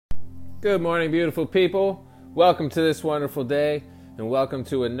Good morning, beautiful people. Welcome to this wonderful day, and welcome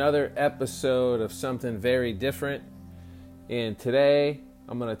to another episode of something very different. And today,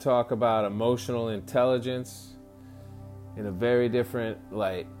 I'm going to talk about emotional intelligence in a very different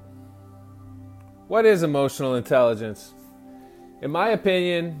light. What is emotional intelligence? In my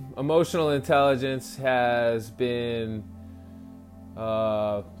opinion, emotional intelligence has been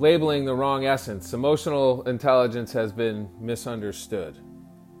labeling the wrong essence. Emotional intelligence has been misunderstood.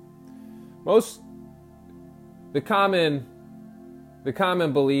 The common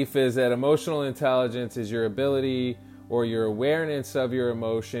belief is that emotional intelligence is your ability or your awareness of your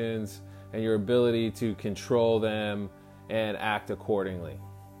emotions and your ability to control them and act accordingly.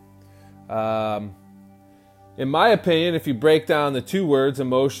 In my opinion, if you break down the two words,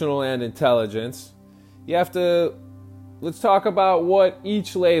 emotional and intelligence, let's talk about what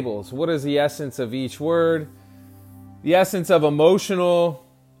each labels. What is the essence of each word? The essence of emotional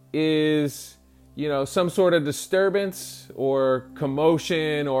is, some sort of disturbance or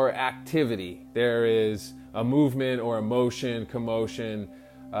commotion or activity. There is a movement or emotion, commotion.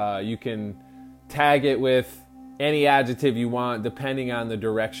 You can tag it with any adjective you want depending on the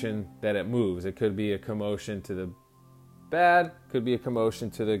direction that it moves. It could be a commotion to the bad, could be a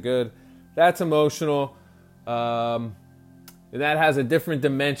commotion to the good. That's emotional. And that has a different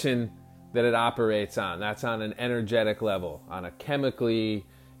dimension that it operates on. That's on an energetic level, on a chemically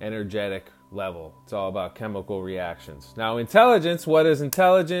energetic level. It's all about chemical reactions. Now, intelligence, what is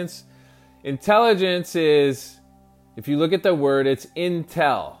intelligence? Intelligence is, if you look at the word, it's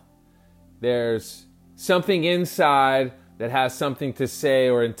intel. There's something inside that has something to say,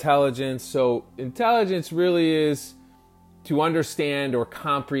 or intelligence. So intelligence really is to understand or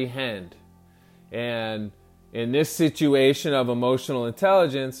comprehend. And in this situation of emotional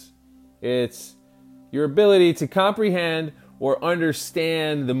intelligence, it's your ability to comprehend or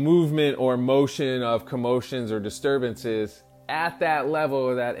understand the movement or motion of commotions or disturbances at that level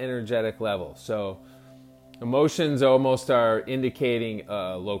or that energetic level. So emotions almost are indicating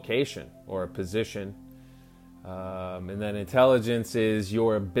a location or a position. And then intelligence is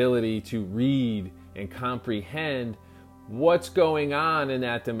your ability to read and comprehend what's going on in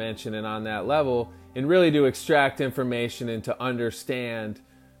that dimension and on that level, and really to extract information and to understand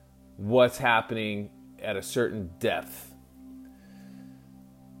what's happening at a certain depth.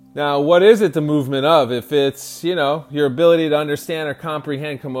 Now, what is it the movement of? If it's, your ability to understand or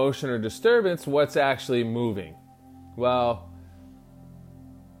comprehend commotion or disturbance, what's actually moving? Well,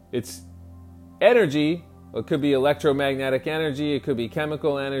 it's energy. It could be electromagnetic energy. It could be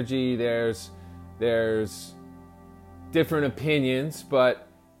chemical energy. There's different opinions, but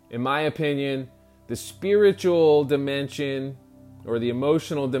in my opinion, the spiritual dimension or the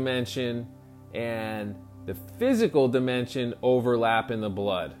emotional dimension and the physical dimension overlap in the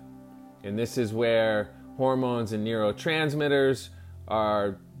blood. And this is where hormones and neurotransmitters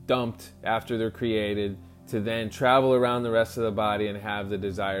are dumped after they're created to then travel around the rest of the body and have the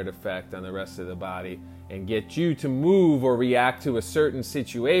desired effect on the rest of the body and get you to move or react to a certain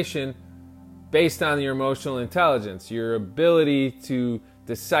situation based on your emotional intelligence. Your ability to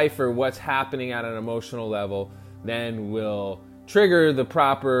decipher what's happening at an emotional level then will trigger the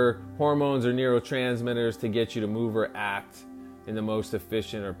proper hormones or neurotransmitters to get you to move or act in the most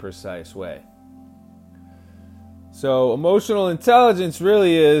efficient or precise way. So emotional intelligence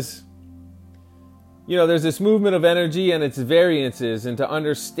really is, there's this movement of energy and its variances, and to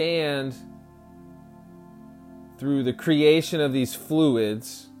understand through the creation of these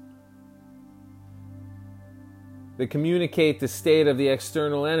fluids that communicate the state of the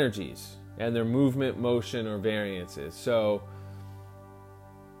external energies and their movement, motion, or variances. So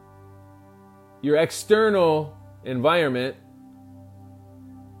your external environment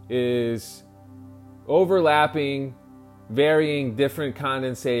is overlapping, varying different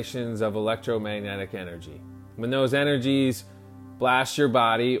condensations of electromagnetic energy. When those energies blast your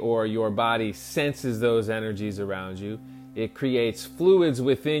body, or your body senses those energies around you, it creates fluids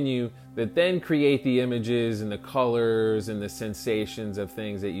within you that then create the images and the colors and the sensations of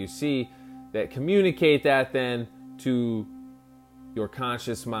things that you see that communicate that then to your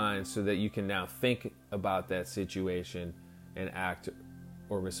conscious mind so that you can now think about that situation and act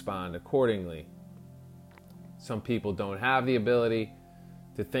or respond accordingly. Some people don't have the ability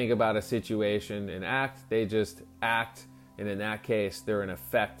to think about a situation and act. They just act, and in that case, they're an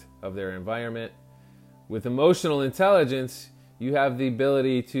effect of their environment. With emotional intelligence, you have the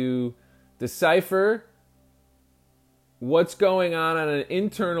ability to decipher what's going on an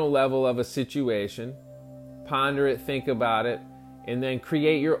internal level of a situation, ponder it, think about it, and then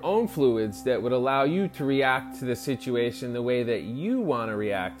create your own fluids that would allow you to react to the situation the way that you want to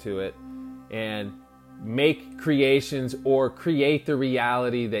react to it, and make creations or create the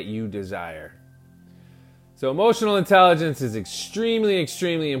reality that you desire. So emotional intelligence is extremely,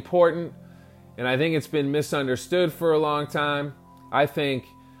 extremely important, and I think it's been misunderstood for a long time. I think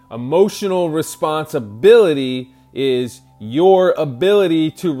emotional responsibility is your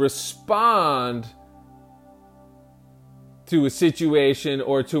ability to respond to a situation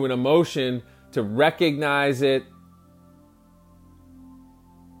or to an emotion, to recognize it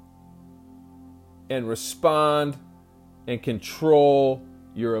and respond and control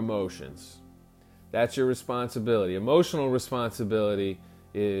your emotions. That's your responsibility. Emotional responsibility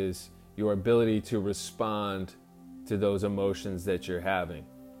is your ability to respond to those emotions that you're having.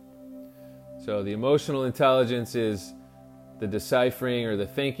 So the emotional intelligence is the deciphering or the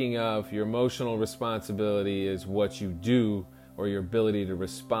thinking of. Your emotional responsibility is what you do, or your ability to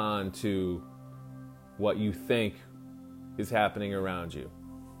respond to what you think is happening around you.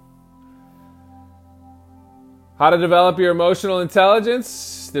 How to develop your emotional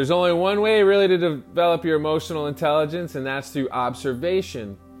intelligence? There's only one way really to develop your emotional intelligence, and that's through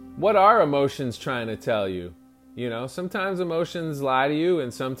observation. What are emotions trying to tell you? You know, sometimes emotions lie to you,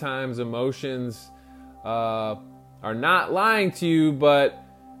 and sometimes emotions are not lying to you, but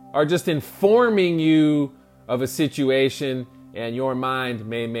are just informing you of a situation, and your mind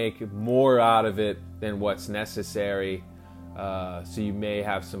may make more out of it than what's necessary. So you may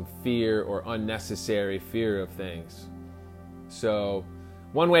have some fear or unnecessary fear of things. So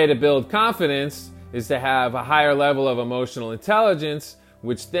one way to build confidence is to have a higher level of emotional intelligence,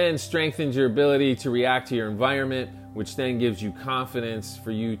 which then strengthens your ability to react to your environment, which then gives you confidence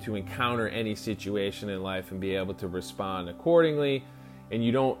for you to encounter any situation in life and be able to respond accordingly. And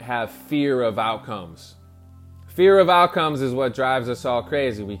you don't have fear of outcomes. Fear of outcomes is what drives us all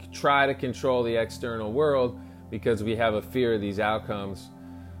crazy. We try to control the external world because we have a fear of these outcomes,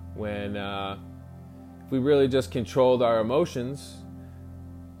 when if we really just controlled our emotions,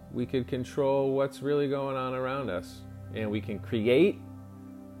 we could control what's really going on around us. And we can create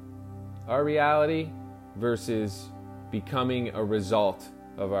our reality versus becoming a result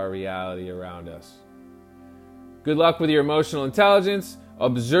of our reality around us. Good luck with your emotional intelligence.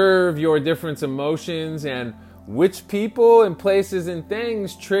 Observe your different emotions and which people and places and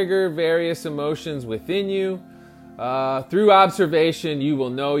things trigger various emotions within you. Through observation, you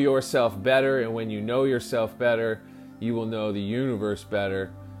will know yourself better, and when you know yourself better, you will know the universe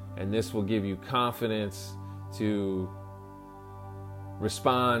better, and this will give you confidence to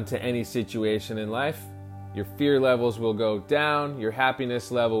respond to any situation in life. Your fear levels will go down, your happiness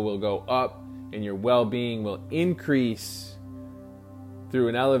level will go up, and your well-being will increase through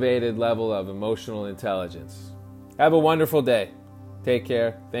an elevated level of emotional intelligence. Have a wonderful day. Take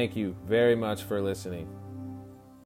care. Thank you very much for listening.